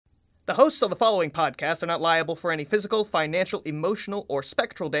The hosts of the following podcast are not liable for any physical, financial, emotional, or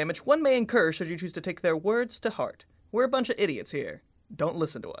spectral damage one may incur should you choose to take their words to heart. We're a bunch of idiots here. Don't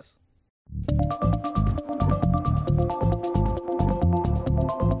listen to us.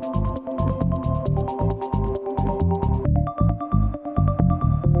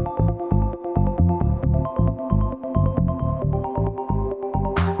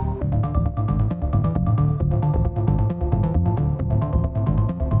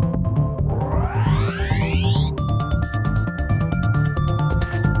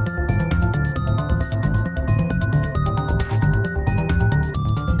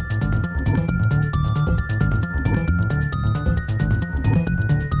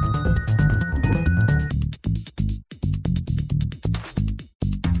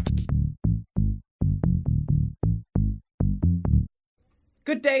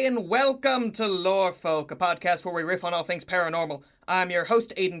 Good day and welcome to Lore Folk, a podcast where we riff on all things paranormal. I'm your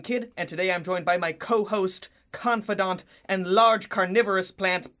host, Aiden Kidd, and today I'm joined by my co-host, confidant, and large carnivorous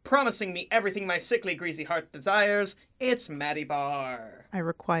plant, promising me everything my sickly, greasy heart desires. It's Maddie Barr. I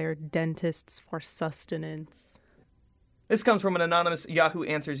require dentists for sustenance. This comes from an anonymous Yahoo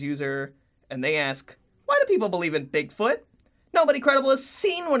Answers user, and they ask, why do people believe in Bigfoot? Nobody credible has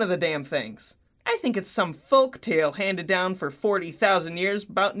seen one of the damn things. I think it's some folk tale handed down for 40,000 years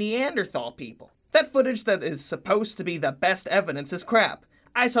about Neanderthal people. That footage that is supposed to be the best evidence is crap.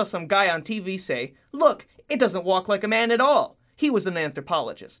 I saw some guy on TV say, look, it doesn't walk like a man at all. He was an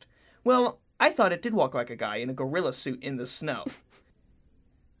anthropologist. Well, I thought it did walk like a guy in a gorilla suit in the snow.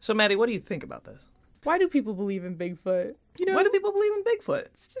 So, Maddie, what do you think about this? Why do people believe in Bigfoot? You know, Why do people believe in Bigfoot?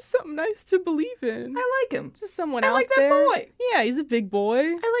 it's just something nice to believe in. I like him. Just someone I out like that there. boy. Yeah, he's a big boy.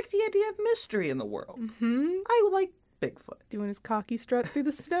 I like the idea of mystery in the world. I like Bigfoot. Doing his cocky strut through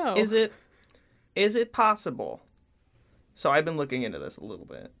the snow. Is it possible? So I've been looking into this a little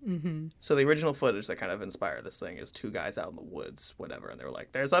bit. So the original footage that kind of inspired this thing is two guys out in the woods, whatever, and they were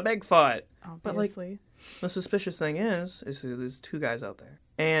like, there's a Bigfoot. But like, Obviously. the suspicious thing is there's two guys out there.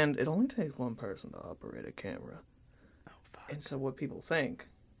 And it only takes one person to operate a camera. Oh, fuck. And so what people think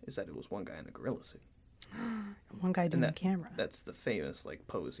is that it was one guy in a gorilla suit. One guy doing And the camera. That's the famous, like,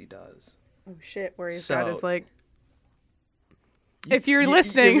 pose he does. Oh, shit. Where he's So- got his, like... If you're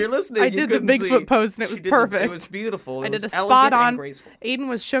listening, if you're listening, I you did the couldn't Bigfoot see. pose and it She was did perfect. It was beautiful. It I did was a elegant spot and on. graceful. Aiden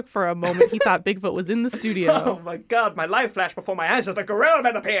was shook for a moment. He thought Bigfoot was in the studio. Oh my god, my life flashed before my eyes as the gorilla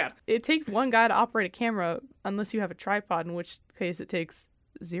man appeared. It takes one guy to operate a camera unless you have a tripod, in which case it takes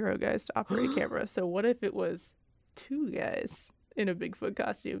 0 guys to operate a camera. So what if it was 2 guys in a Bigfoot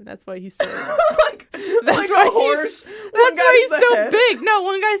costume? That's why he's so... That's That's why why a horse. That's why he's so big. big. No,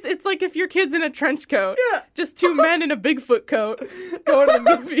 one guy's... It's like if your kid's in a trench coat. Yeah. Just 2 men in a Bigfoot coat going to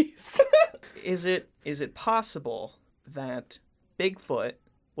the movies. Is it possible that Bigfoot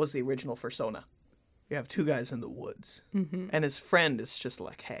was the original persona? You have 2 guys in the woods, and his friend is just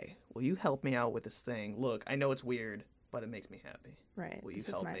like, "Hey, will you help me out with this thing? Look, I know it's weird, but it makes me happy. Right. Will you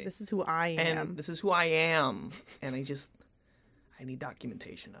help me? This is who I am. And this is who I am, and I need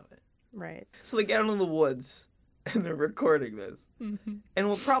documentation of it." Right. So they get out in the woods, and they're recording this. And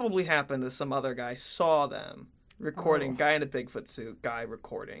what probably happened is some other guy saw them recording, guy in a Bigfoot suit, guy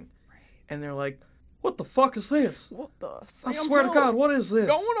recording. And they're like, what the fuck is this? What the... I swear to God, what is this?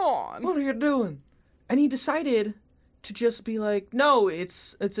 going on? What are you doing? And he decided to just be like, no,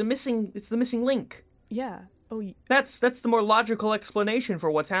 it's the missing link. Yeah. Oh, That's the more logical explanation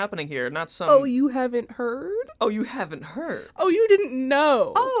for what's happening here, not some... oh, you haven't heard? Oh, you haven't heard. Oh, you didn't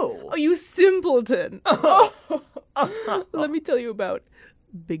know. Oh. Oh, you simpleton. Oh. Let me tell you about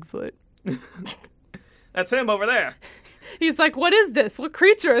Bigfoot. That's him over there. He's like, what is this? What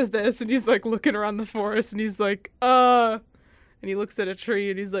creature is this? And he's like looking around the forest and he's like, And he looks at a tree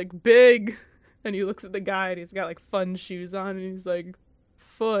and he's like, big. And he looks at the guy and he's got like fun shoes on and he's like,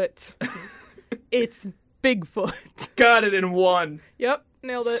 foot. It's Bigfoot. Got it in one. Yep,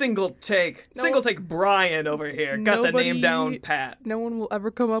 nailed it. Single take. No- Single take Brian over here. Got the name down pat. No one will ever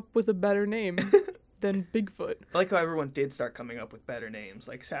come up with a better name than Bigfoot. I like how everyone did start coming up with better names,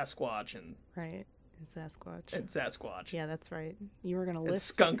 like Sasquatch and Right. And Sasquatch. Sasquatch. Yeah, that's right. You were going to And list.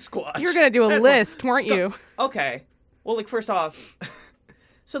 Skunk Squatch. You were going to do a That's list, weren't you? Okay. Well, like, first off,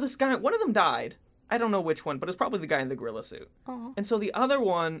 so this guy, one of them died. I don't know which one, but it's probably the guy in the gorilla suit. Oh. And so the other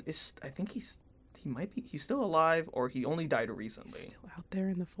one is, I think he's still alive, or he only died recently. Still out there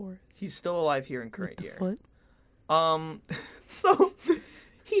in the forest. He's still alive here in with current the year. foot. So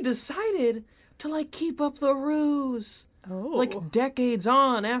he decided to like keep up the ruse. Oh. Like decades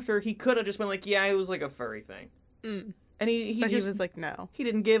on after he could have just been like, yeah, it was like a furry thing. And he But just he was like, no. he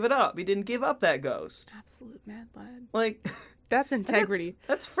didn't give it up. He didn't give up that ghost. Absolute mad lad. Like That's integrity.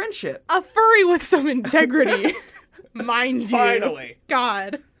 That's friendship. A furry with some integrity. Mind you. Finally.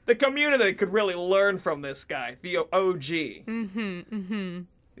 God. The community could really learn from this guy, the OG, Mm-hmm.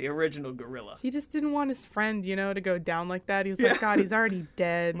 the original gorilla. He just didn't want his friend, to go down like that. He was Yeah. like, God, he's already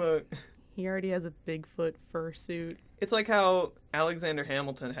dead. Look, He already has a Bigfoot fursuit. it's like how Alexander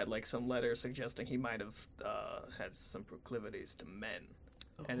Hamilton had like some letters suggesting he might have had some proclivities to men,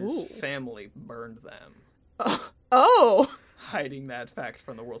 and his Ooh. family burned them, Oh! hiding that fact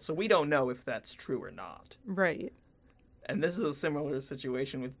from the world. So we don't know if that's true or not. Right. And this is a similar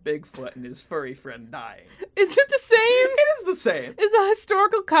situation with Bigfoot and his furry friend dying. Is it the same? It is the same. Is a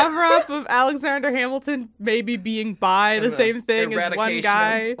historical cover-up of Alexander Hamilton maybe being bi the And same thing as one eradication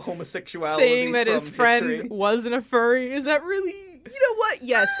guy of homosexuality saying that his from friend history. wasn't a furry? Is that really... You know what?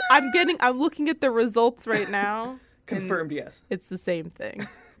 Yes. I'm looking at the results right now. and Confirmed, yes. It's the same thing.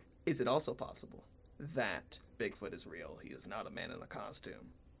 Is it also possible that Bigfoot is real? He is not a man in a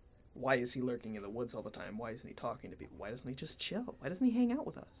costume. Why is he lurking in the woods all the time? Why isn't he talking to people? Why doesn't he just chill? Why doesn't he hang out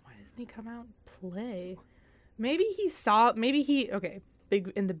with us? Why doesn't he come out and play? Maybe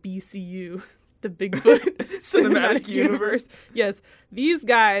big in the BCU, the Bigfoot Cinematic universe. Yes, these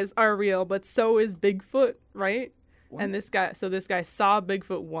guys are real, but so is Bigfoot, right? What? And this guy saw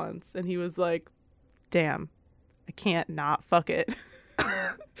Bigfoot once, and he was like, "Damn, I can't not fuck it."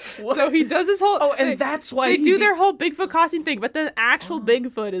 What? So he does his whole. Oh, and that's why they he do be- their whole Bigfoot costume thing, but the actual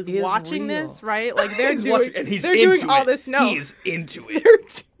Bigfoot is watching real. this, right? Like they're He's doing, watching, and he's they're into doing all it. this. No, He's into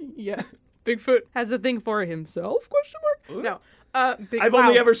it. yeah. Bigfoot has a thing for himself? Question mark. No. I've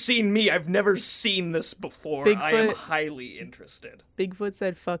only ever seen me. I've never seen this before. I am Bigfoot- highly interested. Bigfoot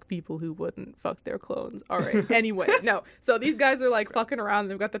said, "Fuck people who wouldn't fuck their clones." All right. Anyway, no. So these guys are like fucking around.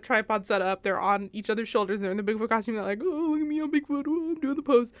 They've got the tripod set up. They're on each other's shoulders. They're in the Bigfoot costume. They're like, "Oh, look at me on Bigfoot. Oh, I'm doing the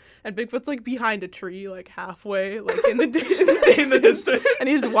pose." And Bigfoot's like behind a tree, like halfway, like in the In the distance. And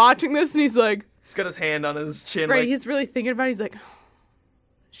he's watching this, and he's like, He's got his hand on his chin. right. Like, He's really thinking about it. He's like,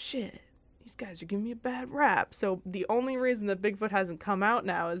 shit. These guys are giving me a bad rap. So the only reason that Bigfoot hasn't come out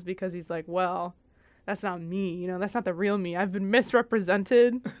now is because he's like, well, that's not me. That's not the real me. I've been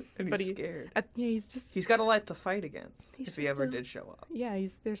misrepresented. and but he's he- scared. He's just, He's got a lot to fight against He's if he just ever a- did show up. yeah,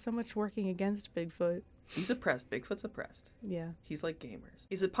 there's so much working against Bigfoot. He's oppressed. Bigfoot's oppressed. Yeah. He's like gamers.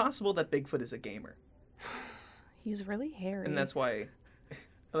 Is it possible that Bigfoot is a gamer? He's really hairy. And that's why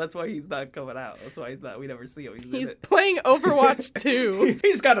he's not coming out. That's why we never see him. He's in He's it. playing Overwatch 2.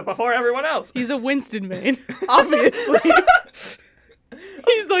 He's got it before everyone else. He's a Winston main, obviously.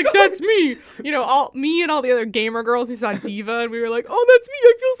 He's like, that's me. Me and all the other gamer girls who saw Diva, and we were like, oh, that's me.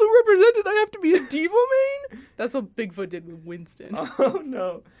 I feel so represented. I have to be a Diva main. That's what Bigfoot did with Winston. Oh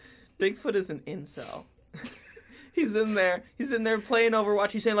no. Bigfoot is an incel. He's in there playing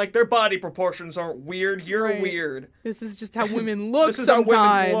Overwatch. He's saying like their body proportions aren't weird. You're Right. weird. This is just how women look This is how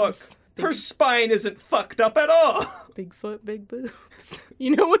sometimes. women look. Her spine isn't fucked up at all. Bigfoot, big boobs.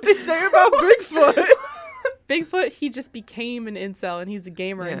 You know what they say about Bigfoot? Bigfoot, he just became an incel, and he's a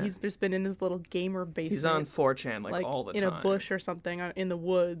gamer, and Yeah. he's just been in his little gamer basement. He's on 4chan like all the in time. a bush or something in the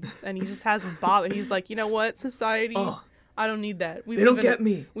woods, and he just hasn't bothered. He's like, you know what, society, Oh. I don't need that. They don't get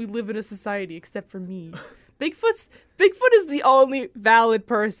me. We live in a society except for me. Bigfoot is the only valid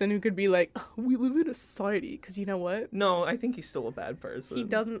person who could be like, "Oh, we live in a society," because you know what? No, I think he's still a bad person. He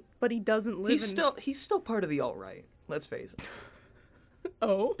doesn't live. He's still part of the alt-right. Let's face it.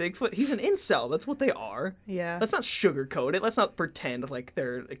 Oh, Bigfoot, he's an incel. That's what they are. yeah. Let's not sugarcoat it. Let's not pretend like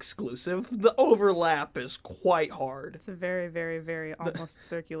they're exclusive. The overlap is quite hard. It's a very, very, very almost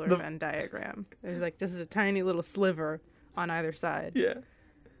circular the- Venn diagram. There's like just a tiny little sliver on either side. Yeah.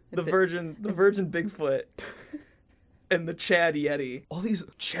 The It's virgin Bigfoot and the Chad Yeti. All these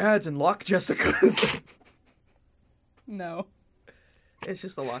Chads and Loch Jessicas. No. It's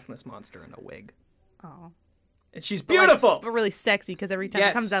just a Loch Ness monster in a wig. Oh. And she's But, like, beautiful. but really sexy because every time it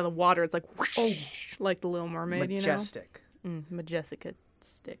Yes. comes out of the water, it's like whoosh, like the Little Mermaid, Majestic. Majestica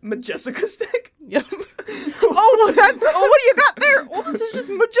stick. Majestica stick? Yep. Oh, what do you got there? Oh, this is just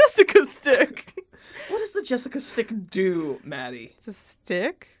Majestica stick. What does the Jessica stick do, Maddie? It's a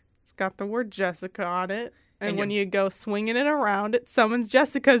stick. It's got the word Jessica on it. And And when you- you go swinging it around, it summons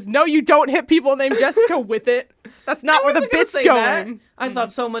Jessicas. No, you don't hit people named Jessica with it. That's not where the wasn't gonna bit's say going. that. I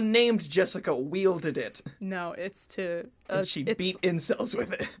thought someone named Jessica wielded it. No, it's to. And she it's, beat incels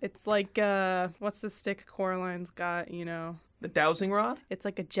with it. It's like what's the stick Coraline's got? The dowsing rod? It's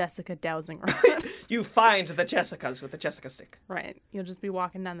like a Jessica dowsing rod. You find the Jessicas with the Jessica stick. Right. You'll just be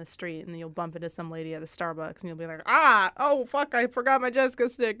walking down the street and then you'll bump into some lady at a Starbucks and you'll be like, oh, fuck, I forgot my Jessica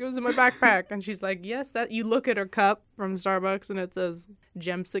stick. It was in my backpack. And she's like, yes, that. You look at her cup from Starbucks and it says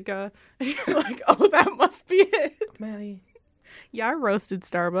Jemsica. And you're like, oh, that must be it. Maddie. Yeah, I roasted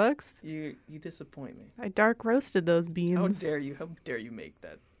Starbucks. You disappoint me. I dark roasted those beans. How dare you make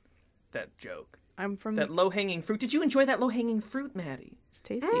that joke? I'm from... That low-hanging fruit. Did you enjoy that low-hanging fruit, Maddie? It's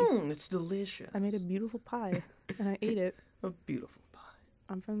tasty. It's delicious. I made a beautiful pie and I ate it. A beautiful pie.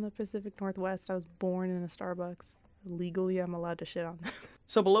 I'm from the Pacific Northwest. I was born in a Starbucks. Legally, I'm allowed to shit on them.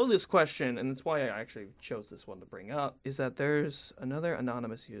 So below this question, and that's why I actually chose this one to bring up, is that there's another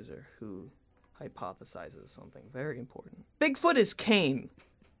anonymous user who hypothesizes something very important. Bigfoot is Cain,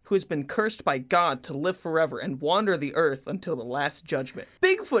 who has been cursed by God to live forever and wander the earth until the last judgment.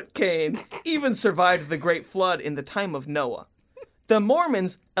 Bigfoot Cain even survived the Great Flood in the time of Noah. The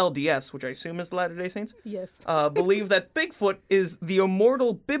Mormons, LDS, which I assume is the Latter-day Saints, Yes. believe that Bigfoot is the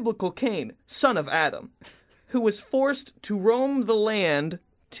immortal biblical Cain, son of Adam, who was forced to roam the land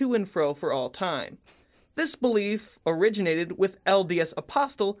to and fro for all time. This belief originated with LDS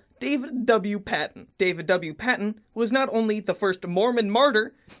apostle David W. Patton. David W. Patton was not only the first Mormon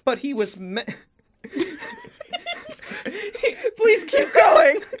martyr, but he was... Please keep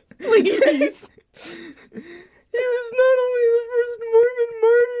going! Please. He was not only the first Mormon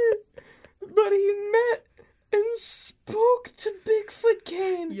martyr, but he met and spoke to Bigfoot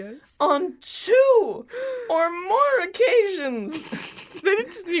Cain Yes. on 2 or more occasions. They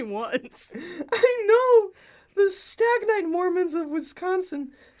didn't just meet once. I know. The Stagnite Mormons of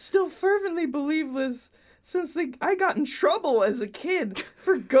Wisconsin still fervently believe this, since I got in trouble as a kid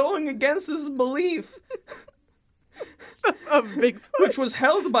for going against this belief, Of Bigfoot. which was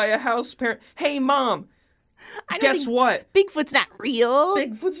held by a house parent. Hey, Mom, I don't guess think what? Bigfoot's not real.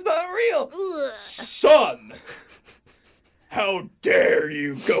 Bigfoot's not real. Ugh. Son, how dare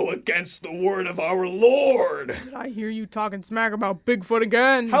you go against the word of our Lord? Did I hear you talking smack about Bigfoot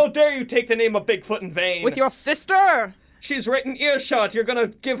again? How dare you take the name of Bigfoot in vain? With your sister? She's right in earshot. You're gonna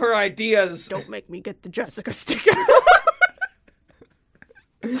give her ideas. Don't make me get the Jessica sticker.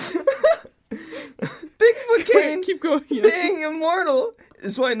 Bigfoot Cain, Keep going. Yes. being immortal,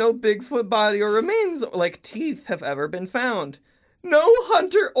 is why no Bigfoot body or remains like teeth have ever been found. No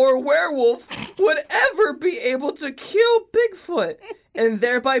hunter or werewolf would ever be able to kill Bigfoot and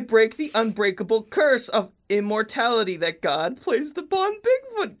thereby break the unbreakable curse of immortality that God placed upon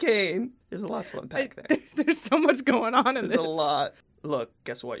Bigfoot Cain. There's a lot to unpack there. There's so much going on in There's this. a lot. Look,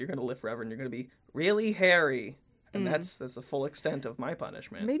 guess what? You're going to live forever and you're going to be really hairy. And that's the full extent of my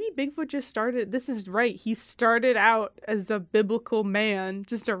punishment. Maybe Bigfoot just started. This is right. He started out as a biblical man,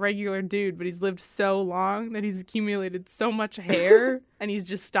 just a regular dude, but he's lived so long that he's accumulated so much hair, and he's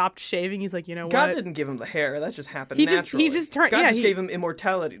just stopped shaving. He's like, you know God what? didn't give him the hair. That just happened He naturally. just turned. God Yeah, just gave him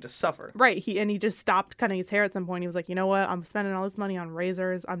immortality to suffer. right. He just stopped cutting his hair at some point. He was like, you know what? I'm spending all this money on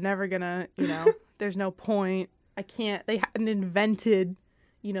razors. I'm never gonna. There's no point. I can't. They hadn't invented,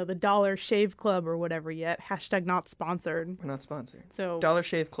 the Dollar Shave Club or whatever yet. # not sponsored. We're not sponsored. So Dollar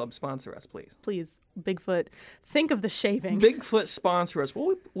Shave Club, sponsor us, please. please, Bigfoot, think of the shaving. Bigfoot sponsor us.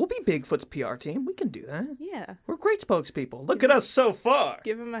 We'll be Bigfoot's PR team. We can do that. Yeah. We're great spokespeople. Look at us so far.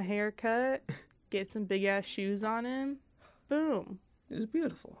 Give him a haircut, get some big ass shoes on him. Boom. It's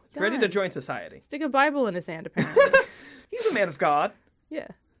beautiful. Done. Ready to join society. Stick a Bible in his hand, apparently. He's a man of God. Yeah.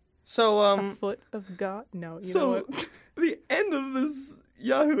 So, A foot of God. No, you know so what? the end of this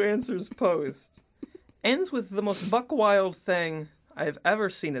Yahoo Answers post ends with the most buck wild thing I've ever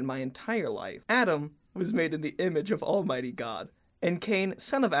seen in my entire life. Adam was made in the image of Almighty God, and Cain,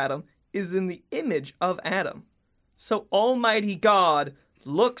 son of Adam, is in the image of Adam. So Almighty God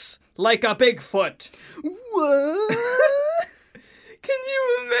looks like a Bigfoot. What? Can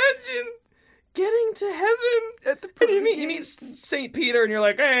you imagine getting to heaven? At the And you meet St. Peter, and you're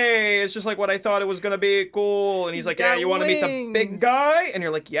like, hey, it's just like what I thought it was going to be. Cool. And he's like, yeah, got you want to meet the big wings. guy? And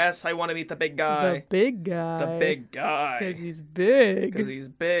you're like, yes, I want to meet the big guy. The big guy. The big guy. Because he's big. Because he's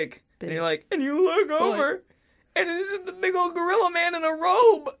big. Big. And you're like, and you look over, and it's the big old gorilla man in a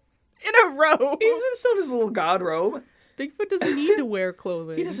robe. In a row. He's in still his little god robe. Bigfoot doesn't need to wear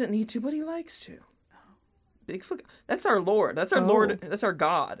clothing. He doesn't need to, but he likes to. Bigfoot, that's our Lord. That's our Lord. That's our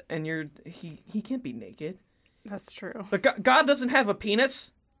God. And he can't be naked. That's true. But God doesn't have a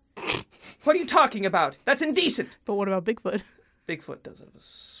penis. What are you talking about? That's indecent. But what about Bigfoot? Bigfoot does have a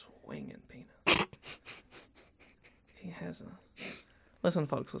swinging penis. He has a... Listen,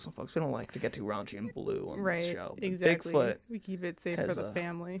 folks. We don't like to get too raunchy and blue on this show. But Exactly. Bigfoot, We keep it safe for has the a-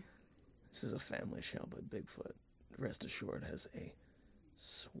 family. this is a family show, but Bigfoot rest assured, has a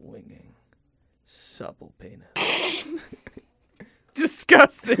swinging, supple penis.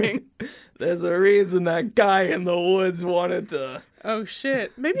 Disgusting. There's a reason that guy in the woods wanted to Oh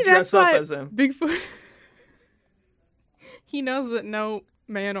shit. Maybe dress that's up why as him. Bigfoot. He knows that no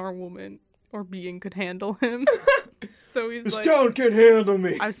man or woman or being could handle him. So he's This like, town can't handle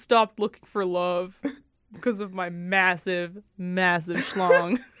me. I've stopped looking for love because of my massive, massive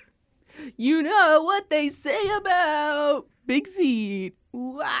schlong. You know what they say about big feet.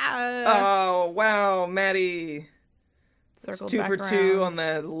 Wow. Oh, wow, Maddie. Circle It's 2 for back 2 around. on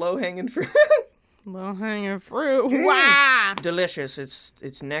that low-hanging fruit. Low-hanging fruit. Wow. Delicious.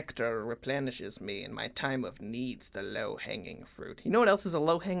 Its nectar replenishes me in my time of needs, the low-hanging fruit. You know what else is a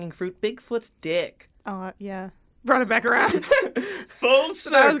low-hanging fruit? Bigfoot's dick. Oh, yeah. Brought it back around. Full That's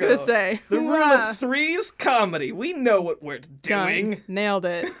circle. what I was going to say. The rule Wow. of three's comedy. We know what we're doing. Done. Nailed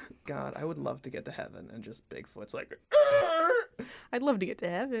it. God, I would love to get to heaven and just Bigfoot's like, I'd love to get to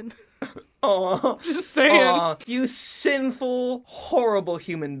heaven. aw, Just saying. aw, you sinful, horrible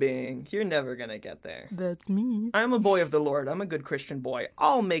human being. You're never gonna get there. That's me. I'm a boy of the Lord. I'm a good Christian boy.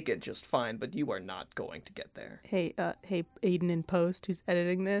 I'll make it just fine, but you are not going to get there. Hey, Aiden in post, who's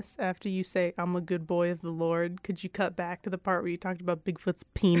editing this, after you say, I'm a good boy of the Lord, could you cut back to the part where you talked about Bigfoot's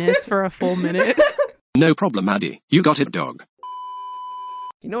penis for a full minute? No problem, Addy. You got it, dog.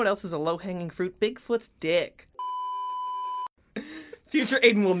 You know what else is a low-hanging fruit? Bigfoot's dick. Future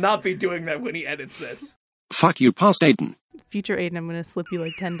Aiden will not be doing that when he edits this. Fuck you, past Aiden. Future Aiden, I'm gonna slip you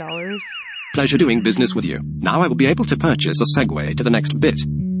like $10. Pleasure doing business with you. Now I will be able to purchase a segue to the next bit.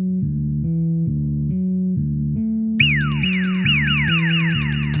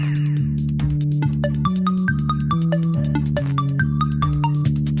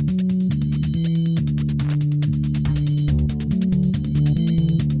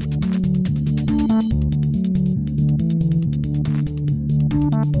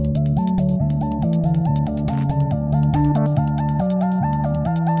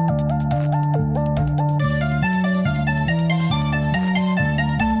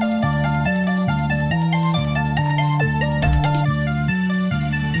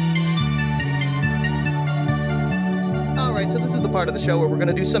 Alright, so this is the part of the show where we're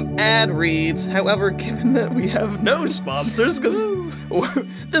gonna do some ad reads. However, given that we have no sponsors, because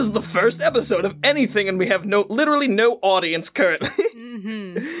this is the first episode of anything and we have literally no audience currently,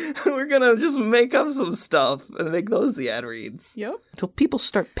 we're gonna just make up some stuff and make those the ad reads. Yep. Until people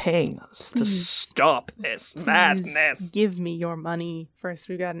start paying us to stop this madness. Please give me your money. First,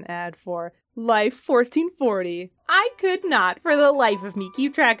 we got an ad for Life 1440. I could not, for the life of me,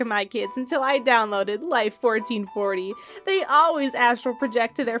 keep track of my kids until I downloaded Life 1440. They always astral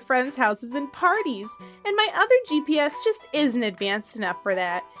project to their friends' houses and parties, and my other GPS just isn't advanced enough for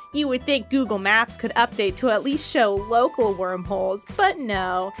that. You would think Google Maps could update to at least show local wormholes, but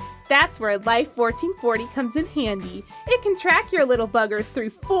no. That's where Life 1440 comes in handy. It can track your little buggers through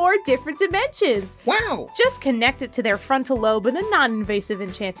 4 different dimensions. Wow! Just connect it to their frontal lobe in a non-invasive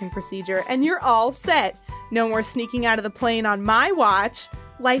enchanting procedure, and you're all set. No more sneaking out of the plane on my watch.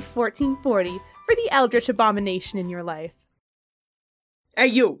 Life 1440 for the eldritch abomination in your life. Hey,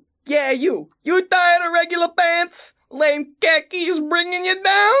 you! Yeah, you! You tired of regular pants? Lame khakis bringing you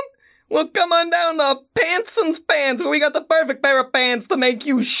down? Well, come on down to Pants and Spans, where we got the perfect pair of pants to make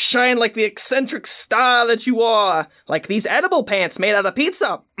you shine like the eccentric star that you are. Like these edible pants made out of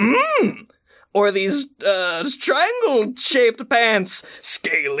pizza. Mmm! Or these, triangle-shaped pants.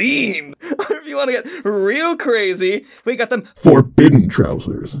 Scalene. Or if you want to get real crazy, we got them Forbidden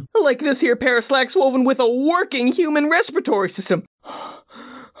trousers. like this here pair of slacks woven with a working human respiratory system.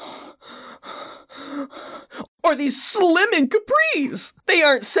 Or these slimming capris. They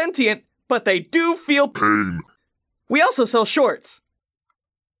aren't sentient, but they do feel Pain. We also sell shorts.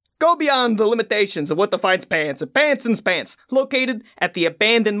 Go beyond the limitations of what defines pants at Pants and Spans, located at the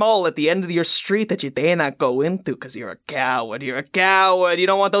abandoned mall at the end of your street that you dare not go into because you're a coward. You're a coward. You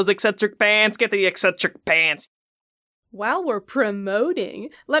don't want those eccentric pants? Get the eccentric pants. While we're promoting,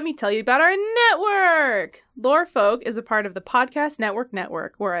 let me tell you about our network! Lore Folk is a part of the Podcast Network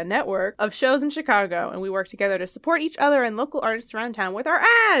Network. We're a network of shows in Chicago, and we work together to support each other and local artists around town with our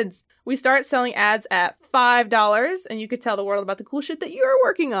ads! We start selling ads at $5, and you could tell the world about the cool shit that you're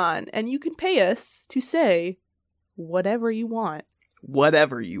working on, and you can pay us to say whatever you want.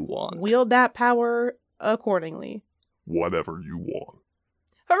 Whatever you want. Wield that power accordingly. Whatever you want.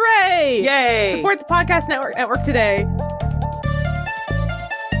 Hooray! Yay! Support the Podcast Network today.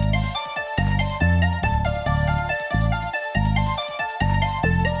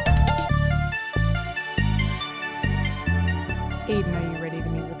 Aiden, are you ready to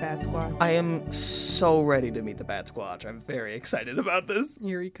meet the Bat Squad? I am so so ready to meet the Bat Squatch. I'm very excited about this.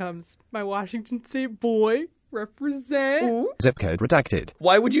 Here he comes. My Washington State boy. Represent. Ooh. Zip code redacted.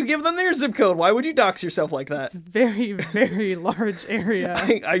 Why would you give them their zip code? Why would you dox yourself like that? It's a very, very large area.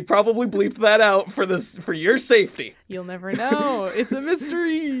 I probably bleeped that out for your safety. You'll never know. It's a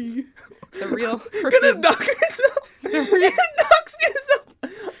mystery. The real. Gonna dox yourself. The real. Dox yourself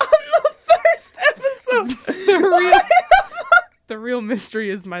on the first episode. The real mystery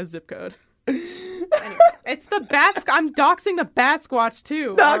is my zip code. Anyway, it's the I'm doxing the Bat Squatch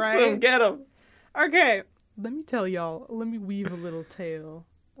too. Dox all right? him. Get him. Okay. Let me tell y'all. Let me weave a little tale.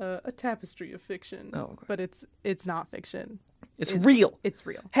 A tapestry of fiction. Oh, okay. But it's not fiction. It's real. It's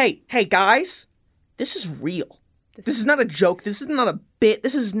real. Hey, guys. This is real. This is not a joke. This is not a bit.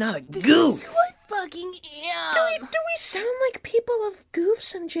 This is not a goof. Fucking am. Do we sound like people of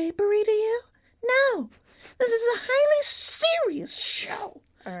goofs and japery to you? No. This is a highly serious show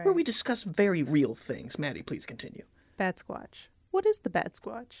All right. where we discuss very real things. Maddie, please continue. Bat Squatch. What is the Bat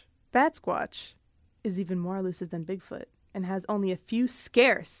Squatch? Bat Squatch is even more elusive than Bigfoot and has only a few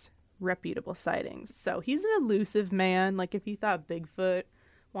scarce, reputable sightings. So he's an elusive man. Like, if you thought Bigfoot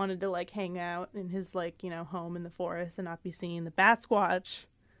wanted to, like, hang out in his, like, you know, home in the forest and not be seen, the Bat Squatch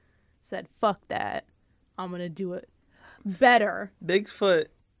said, fuck that. I'm gonna do it better. Bigfoot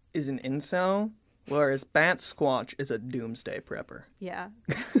is an incel, whereas Bat Squatch is a doomsday prepper. Yeah.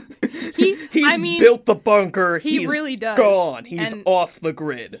 He's built the bunker. He He's really does. Gone. He's And off the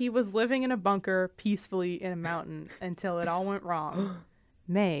grid. He was living in a bunker peacefully in a mountain until it all went wrong.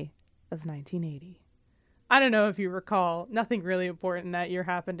 May of 1980. I don't know if you recall, nothing really important that year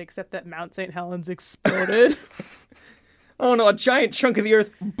happened except that Mount St. Helens exploded. Oh no, a giant chunk of the earth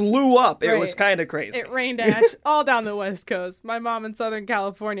blew up. It Right. was kind of crazy. It rained ash all down the West Coast. My mom in Southern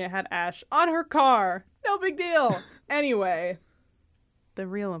California had ash on her car. No big deal. Anyway, the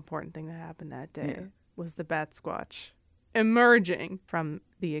real important thing that happened that day was the Bat Squatch emerging from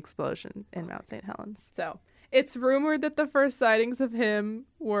the explosion in Mount St. Helens. So it's rumored that the first sightings of him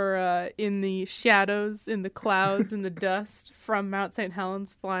were in the shadows, in the clouds, in the dust from Mount St.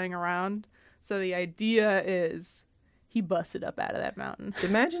 Helens flying around. So the idea is he busted up out of that mountain.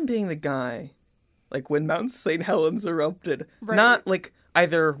 Imagine being the guy, like when Mount St. Helens erupted, Right. not like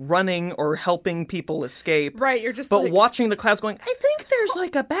either running or helping people escape, Right, you're just but like, watching the clouds going, I think there's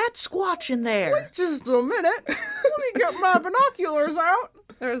like a Bat Squatch in there. just a minute. Let me get my binoculars out.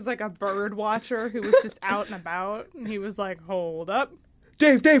 There was like a bird watcher who was just out and about, and he was like, hold up.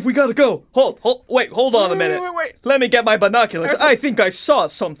 Dave, we gotta go. Hold on a minute. Wait. Let me get my binoculars. There's I think I saw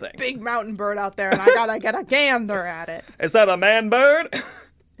something. Big mountain bird out there, and I gotta get a gander at it. Is that a man bird?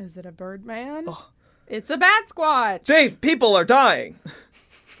 Is it a bird man? It's a Bat Squatch. Dave, people are dying.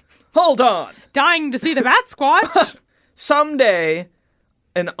 Hold on. Dying to see the Bat Squatch. Someday,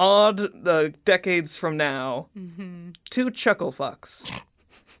 an odd decades from now, two chuckle fucks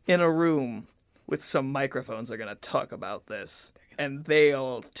in a room with some microphones are gonna talk about this, and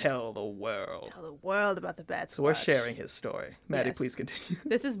they'll tell the world. Tell the world about the Bat Squatch. So we're sharing his story. Maddie, Yes. please continue.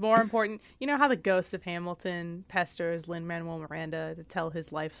 This is more important. You know how the ghost of Hamilton pesters Lin-Manuel Miranda to tell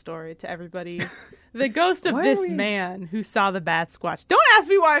his life story to everybody? The ghost of Why are this we- man who saw the Bat Squatch. Don't ask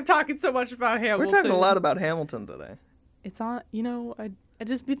me why I'm talking so much about Hamilton. We're talking a lot about Hamilton today. It's on, you know, I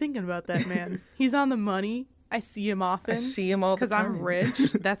just be thinking about that man. He's on the money. I see him often. I see him all the because time. I'm rich.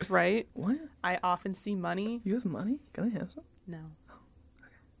 That's right. What? I often see money. You have money? Can I have some? No.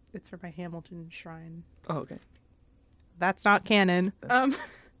 It's for my Hamilton shrine. Oh, okay. That's not canon.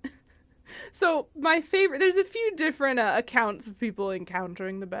 So my favorite, there's a few different accounts of people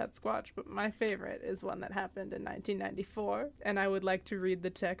encountering the Bat Squatch, but my favorite is one that happened in 1994, and I would like to read the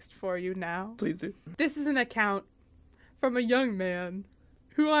text for you now. Please do. This is an account from a young man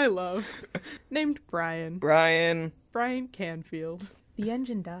who I love, named Brian Brian. Canfield. The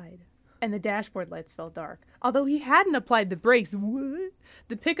engine died, and the dashboard lights fell dark. Although he hadn't applied the brakes,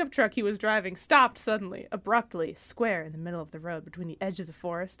 the pickup truck he was driving stopped suddenly, abruptly, square in the middle of the road between the edge of the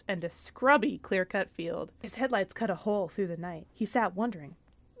forest and a scrubby, clear-cut field. His headlights cut a hole through the night. He sat wondering,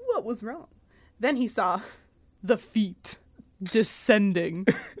 what was wrong? Then he saw the feet descending.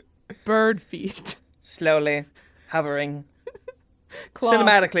 Bird feet. Slowly, hovering, Claw,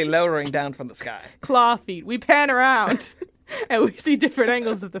 cinematically lowering down from the sky. claw feet. We pan around, and we see different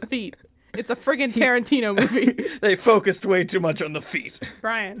angles of the feet. It's a friggin' Tarantino movie. They focused way too much on the feet.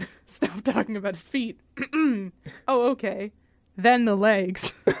 Brian, stop talking about his feet. Oh, okay. then the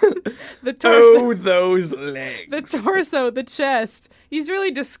legs, the torso. Oh, those legs. The torso, the chest. He's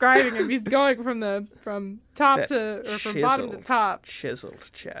really describing him. He's going from top to or from bottom to top, chiseled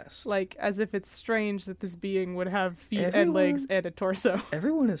chest. like as if it's strange that this being would have feet and Everyone- legs and a torso.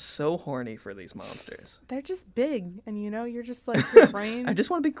 Everyone is so horny for these monsters. They're just big, and you're just like your brain. I just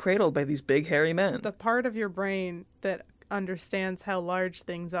want to be cradled by these big hairy men. The part of your brain that understands how large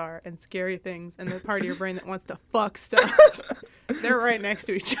things are and scary things, and the part of your brain that wants to fuck stuff. They're right next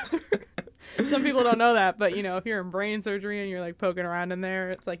to each other. Some people don't know that, but if you're in brain surgery and you're like poking around in there,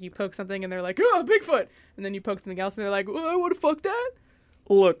 it's like you poke something and they're like, oh, Bigfoot, and then you poke something else and they're like, oh, I want to fuck that.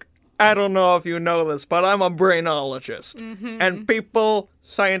 Look, I don't know if you know this, but I'm a brainologist. And people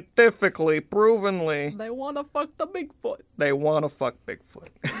scientifically, provenly, They want to fuck the Bigfoot. they want to fuck Bigfoot.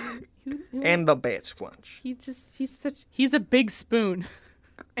 And the Bat Squatch. He's a big spoon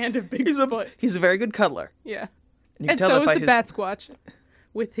and a big foot. He's a very good cuddler. Yeah. And you can And tell so that is by the his... Bat Squatch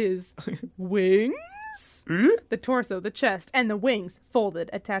with his wings, the torso, the chest, and the wings folded,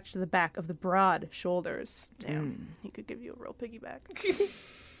 attached to the back of the broad shoulders. Damn, he could give you a real piggyback.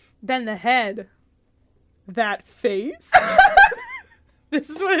 Then the head, that face. This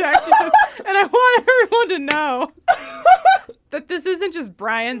is what it actually says, and I want everyone to know that this isn't just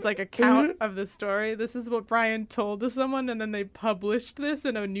Brian's account of the story. This is what Brian told to someone, and then they published this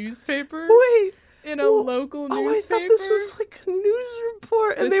in a newspaper. Wait. In a local newspaper. Oh, I thought this was like a news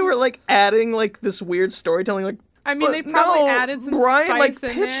report, and they were adding this weird storytelling. I mean, they but probably no, added some Brian spice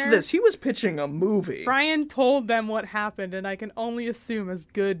in pitched there. this. He was pitching a movie. Brian told them what happened, and I can only assume as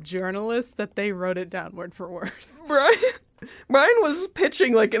good journalists that they wrote it down word for word. Brian was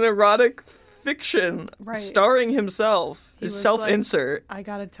pitching an erotic fiction starring himself. He His was self-insert. I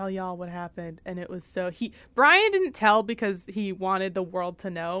gotta tell y'all what happened, and it was Brian didn't tell because he wanted the world to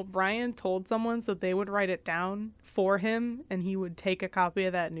know. Brian told someone so they would write it down for him, and he would take a copy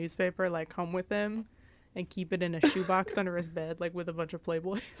of that newspaper home with him and keep it in a shoebox under his bed with a bunch of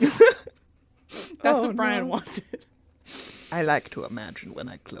Playboys. That's what Brian wanted. I like to imagine when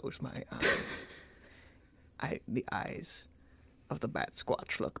I close my eyes, the eyes of the Bat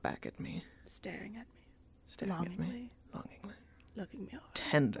Squatch look back at me. Staring at me. Staring at me. Longingly. Looking me over.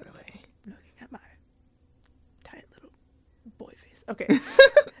 Tenderly. Looking at my tight little boy face. Okay.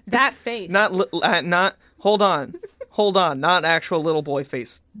 That face. Not, hold on, not actual little boy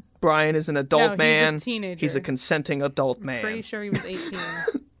face. Brian is an adult man. He's a teenager. He's a consenting adult man. Pretty sure he was 18.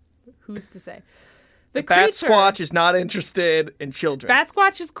 Who's to say? The Bat Squatch is not interested in children. Bat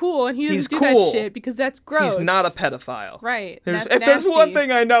Squatch is cool, and he doesn't do cool. that shit because that's gross. He's not a pedophile. Right. If there's one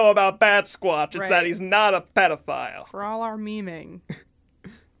thing I know about Bat Squatch, it's that he's not a pedophile. For all our memeing,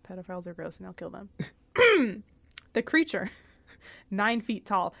 pedophiles are gross, and I'll kill them. The creature, 9 feet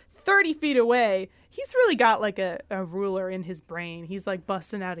tall, 30 feet away. He's really got a ruler in his brain. He's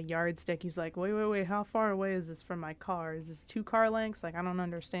busting out a yardstick. He's like, wait, how far away is this from my car? Is this 2 car lengths? I don't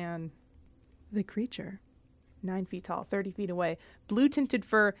understand. The creature, 9 feet tall, 30 feet away, blue tinted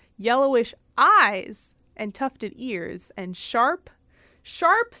fur, yellowish eyes, and tufted ears, and sharp,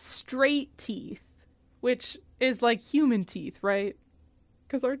 straight teeth, which is like human teeth, right?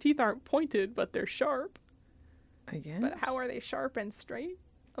 Because our teeth aren't pointed, but they're sharp. I guess. But how are they sharp and straight?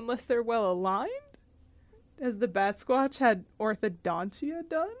 Unless they're well aligned? Has the Bat Squatch had orthodontia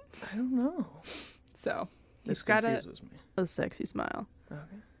done? I don't know. So, This he's got confuses me. a sexy smile. Okay.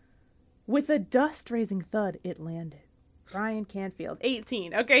 With a dust-raising thud, it landed. Brian Canfield,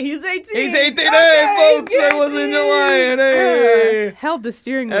 18. Okay, he's 18. He's 18. Okay, Hey, folks, he's I wasn't 18. lying. Hey. Held the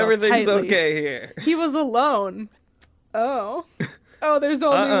steering wheel Everything's tightly. okay here. He was alone. Oh. Oh, there's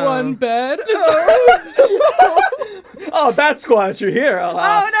only Uh-oh. one bed. Oh, Bat Squatch, you're here. Oh,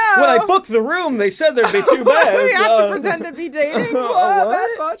 no. When I booked the room, they said there'd be 2 beds. We have to pretend to be dating. What? Bat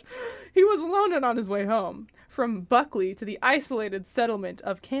Squatch. He was alone and on his way home from Buckley to the isolated settlement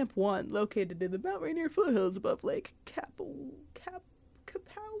of Camp 1, located in the Mount Rainier foothills above Lake Kapowsin.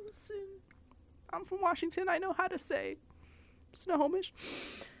 I'm from Washington. I know how to say Snohomish.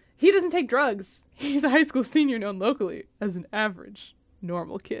 He doesn't take drugs. He's a high school senior known locally as an average,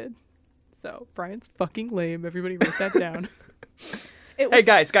 normal kid. So, Brian's fucking lame. Everybody write that down. Hey,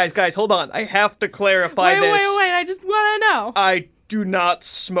 guys, hold on. I have to clarify this. Wait. I just want to know. I do not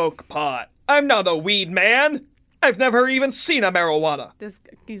smoke pot. I'm not a weed man. I've never even seen a marijuana.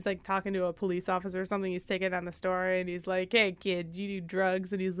 He's talking to a police officer or something. He's taking down the story and he's like, "Hey kid, do you do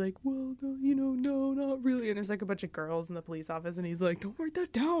drugs?" And he's like, "Well, no, no, not really." And there's a bunch of girls in the police office and he's like, "Don't write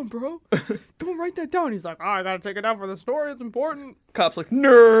that down, bro. Don't write that down." He's like, "Oh, I gotta take it down for the story. It's important. Cop's like,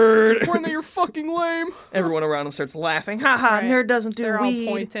 nerd. It's important that you're fucking lame." Everyone around him starts laughing. Haha, Right. nerd doesn't do They're weed.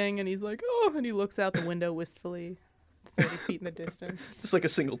 all pointing and he's like, "Oh," and he looks out the window wistfully. 30 feet in the distance. Just like a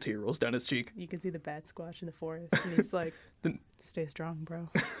single tear rolls down his cheek. You can see the bat squatch in the forest, and he's like, "Stay strong, bro.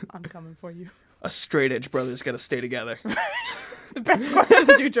 I'm coming for you." A straight edge brother's got to stay together. The bat squatch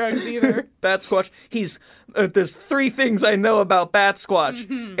doesn't do drugs either. Bat Squatch, he's there's 3 things I know about Bat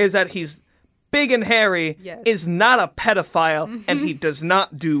Squatch is that he's big and hairy, Yes. is not a pedophile, and he does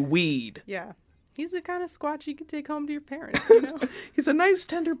not do weed. Yeah. He's the kind of squatch you could take home to your parents, you know? He's a nice,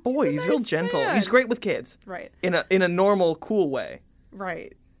 tender boy. He's real nice gentle. man. He's great with kids. Right. In a normal, cool way.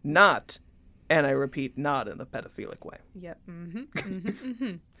 Right. Not, and I repeat, not in a pedophilic way. Yep.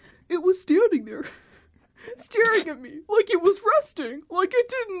 It was standing there, staring at me like it was resting, like it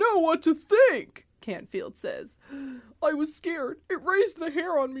didn't know what to think, Canfield says. I was scared. It raised the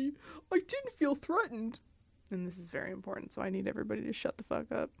hair on me. I didn't feel threatened. And this is very important, so I need everybody to shut the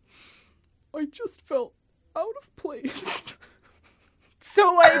fuck up. I just felt out of place.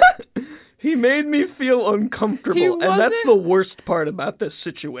 So, like... He made me feel uncomfortable, and that's the worst part about this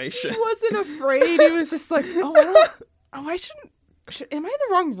situation. He wasn't afraid. He was just like, I shouldn't... am I in the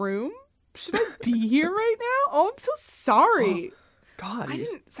wrong room? Should I be here right now? Oh, I'm so sorry. God,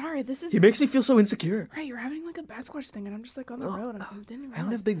 Sorry, this is... he makes me feel so insecure. Right, you're having like a bat squatch thing, and I'm just like on the road. I didn't I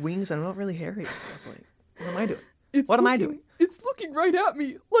don't have big wings, and I'm not really hairy. So I was like, what am I doing? I doing? It's looking right at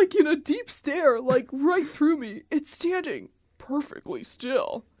me, like in a deep stare, like right through me. It's standing perfectly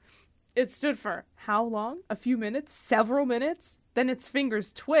still. It stood for how long? A few minutes? Several minutes? Then its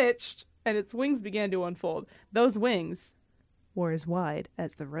fingers twitched, and its wings began to unfold. Those wings were as wide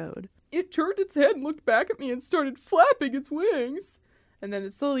as the road. It turned its head and looked back at me and started flapping its wings. And then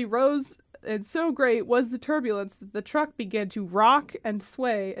it slowly rose, and so great was the turbulence that the truck began to rock and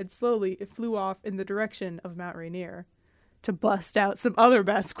sway, and slowly it flew off in the direction of Mount Rainier to bust out some other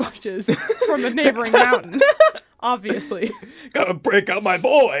bat squatches from a neighboring mountain. Obviously. Gotta break out my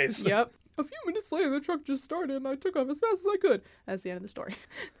boys. Yep. A few minutes later, the truck just started, and I took off as fast as I could. That's the end of the story.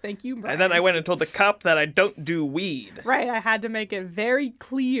 Thank you, Brian. And then I went and told the cop that I don't do weed. Right, I had to make it very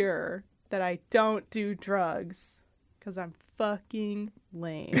clear that I don't do drugs, because I'm fucking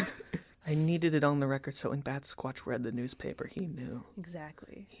lame. I needed it on the record so when Bat Squatch read the newspaper, he knew.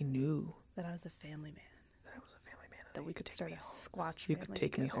 Exactly. He knew. That I was a family man. That I was a family man. That we could start a squatch You family could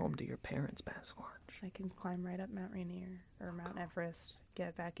take me together. home to your parents, Bat Squatch. I can climb right up Mount Rainier, or Mount Everest,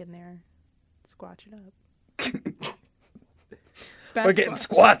 get back in there, squatch it up. Bat We're getting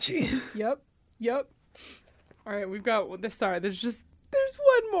squatch. squatchy. Yep. All right, we've got this. Sorry, there's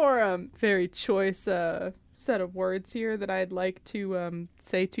one more very choice set of words here that I'd like to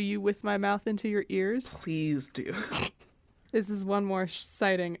say to you with my mouth into your ears. Please do. This is one more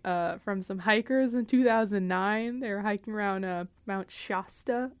sighting from some hikers in 2009. They were hiking around Mount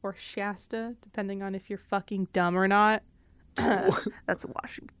Shasta or Shasta, depending on if you're fucking dumb or not. That's a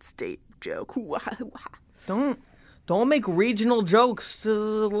Washington State joke. Don't make regional jokes to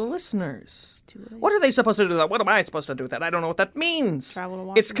the listeners. What are they supposed to do that? What am I supposed to do with that? I don't know what that means. Travel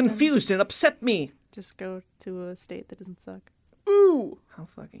to It's Washington. confused and upset me. Just go to a state that doesn't suck. Ooh! How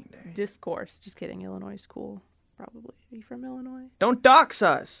fucking dare you. Discourse. Just kidding. Illinois is cool. Probably. Are you from Illinois? Don't dox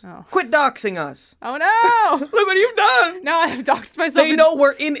us. Oh. Quit doxing us. Oh no! Look what you've done. Now I've doxed myself. They in know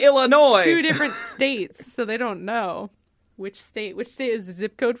we're in Illinois. 2 different states, so they don't know which state is the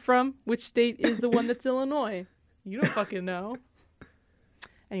zip code from. Which state is the one that's Illinois? You don't fucking know.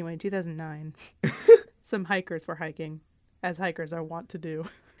 Anyway, in 2009, some hikers were hiking, as hikers are wont to do.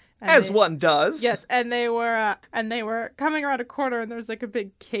 And one does. Yes, and they were coming around a corner, and there was like a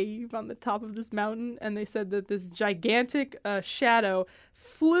big cave on the top of this mountain, and they said that this gigantic shadow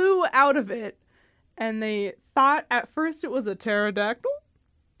flew out of it, and they thought at first it was a pterodactyl,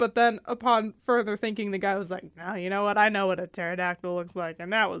 but then upon further thinking, the guy was like, no, you know what? I know what a pterodactyl looks like,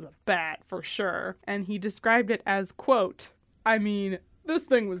 and that was a bat for sure. And he described it as, quote, I mean, this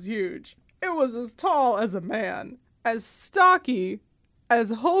thing was huge. It was as tall as a man, as stocky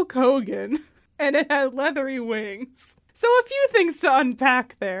as Hulk Hogan, and it had leathery wings. So a few things to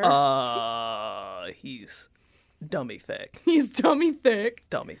unpack there. He's dummy thick. He's dummy thick.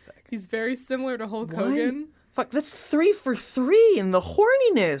 Dummy thick. He's very similar to Hulk Why? Hogan. Fuck, that's 3 for 3 in the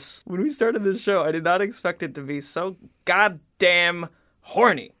horniness. When we started this show, I did not expect it to be so goddamn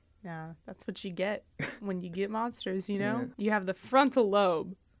horny. Yeah, that's what you get when you get monsters, you know? Yeah. You have the frontal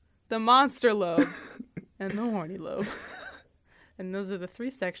lobe, the monster lobe, and the horny lobe. And those are the 3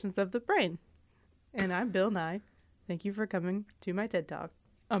 sections of the brain. And I'm Bill Nye. Thank you for coming to my TED Talk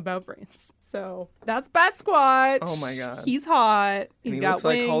about brains. So that's Bat Squatch. Oh my god. He's hot. He got looks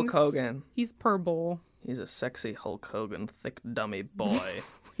wings. like Hulk Hogan. He's purple. He's a sexy Hulk Hogan, thick dummy boy.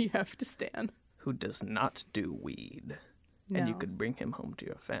 We have to stand. Who does not do weed. No. And you could bring him home to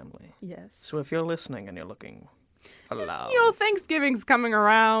your family. Yes. So if you're listening and you're looking allowed. You know, Thanksgiving's coming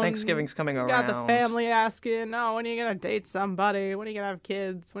around. Thanksgiving's coming You around. got the family asking, "Oh, when are you gonna date somebody? When are you gonna have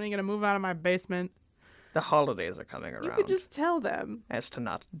kids? When are you gonna move out of my basement?" The holidays are coming around. You could just tell them, As to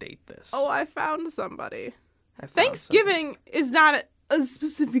not date this. "Oh, I found somebody." I found Thanksgiving is not a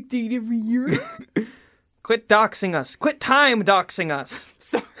specific date every year. something. Quit doxing us. Quit time doxing us.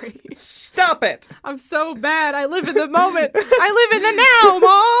 Sorry. Stop it. I'm so bad. I live in the moment. I live in the now,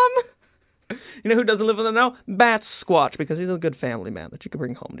 Mom. You know who doesn't live in the know? Bats Squatch, because he's a good family man that you can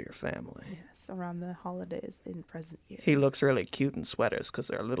bring home to your family. Yes, around the holidays in present year. He looks really cute in sweaters because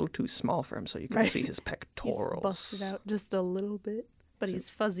they're a little too small for him, so you can Right. see his pectorals. He's busted out just a little bit, but he's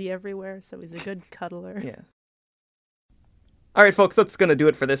fuzzy everywhere, so he's a good cuddler. Yeah. All right, folks, that's going to do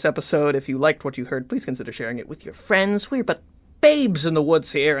it for this episode. If you liked what you heard, please consider sharing it with your friends. We're but babes in the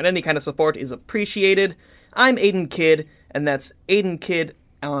woods here, and any kind of support is appreciated. I'm Aiden Kidd, and that's Aiden Kidd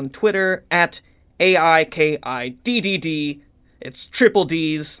on Twitter at AIKIDDD. It's triple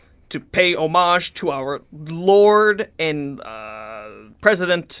D's to pay homage to our Lord and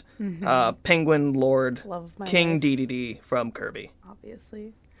President, Penguin Lord, Love my King life. DDD from Kirby.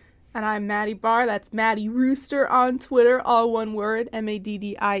 Obviously. And I'm Maddie Barr. That's Maddie Rooster on Twitter, all one word,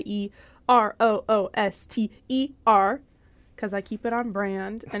 MADDIEROOSTER, because I keep it on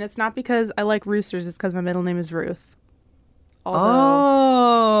brand. And it's not because I like roosters, it's because my middle name is Ruth.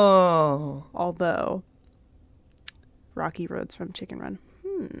 Although Rocky Road's from Chicken Run.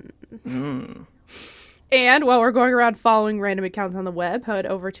 And while we're going around following random accounts on the web, head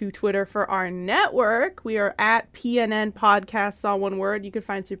over to Twitter for our network. We are at PNN Podcasts, all one word. You can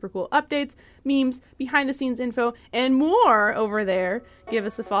find super cool updates, memes, behind-the-scenes info, and more over there. Give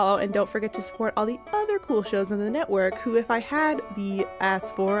us a follow, and don't forget to support all the other cool shows on the network, who, if I had the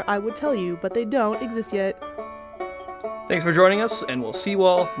ads for, I would tell you, but they don't exist yet. Thanks for joining us, and we'll see you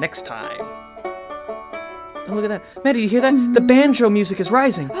all next time. Oh, look at that. Maddie, you hear that? The banjo music is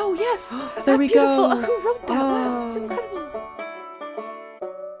rising. Oh, yes! There we Beautiful. go. Oh, who wrote that? Wow, that's incredible.